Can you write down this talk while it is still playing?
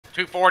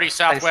240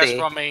 southwest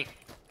from me.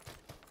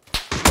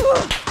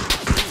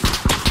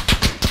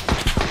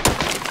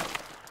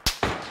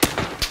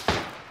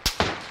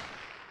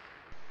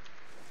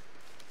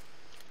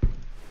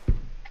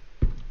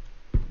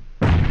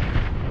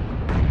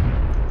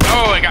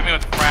 Oh, they got me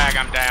with the frag.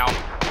 I'm down.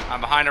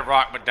 I'm behind a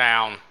rock, but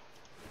down.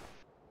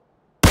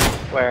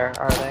 Where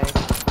are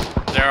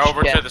they? They're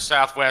over to the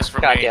southwest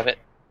from me. God damn it.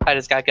 I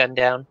just got gunned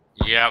down.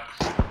 Yep.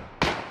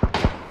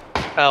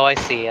 Oh, I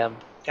see him.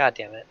 God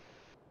damn it.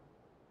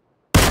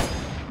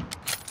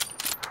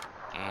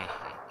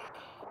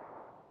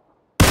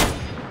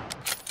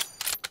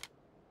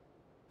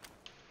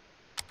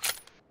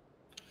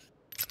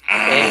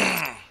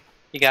 Hey,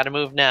 you gotta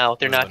move now.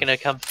 They're not gonna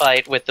come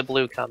fight with the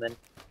blue coming.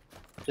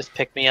 Just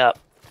pick me up.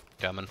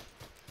 Coming.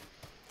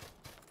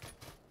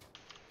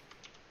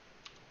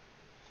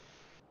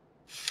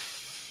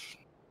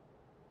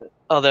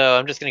 Although,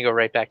 I'm just gonna go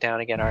right back down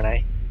again, aren't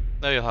I?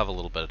 No, you'll have a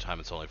little bit of time.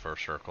 It's only for a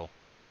circle.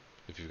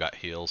 If you've got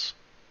heals.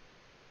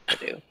 I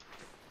do.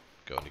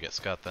 Going to get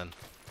Scott then.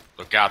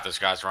 Look out, this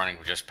guy's running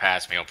just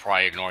past me. He'll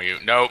probably ignore you.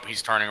 Nope,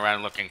 he's turning around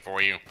and looking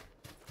for you.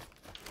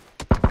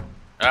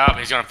 Oh,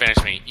 he's gonna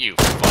finish me. You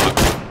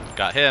fuck.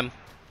 Got him.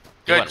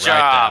 Good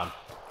job. Right,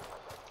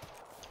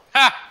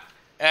 Ha!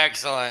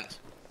 Excellent.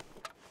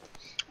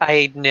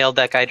 I nailed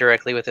that guy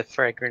directly with a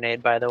frag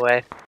grenade, by the way.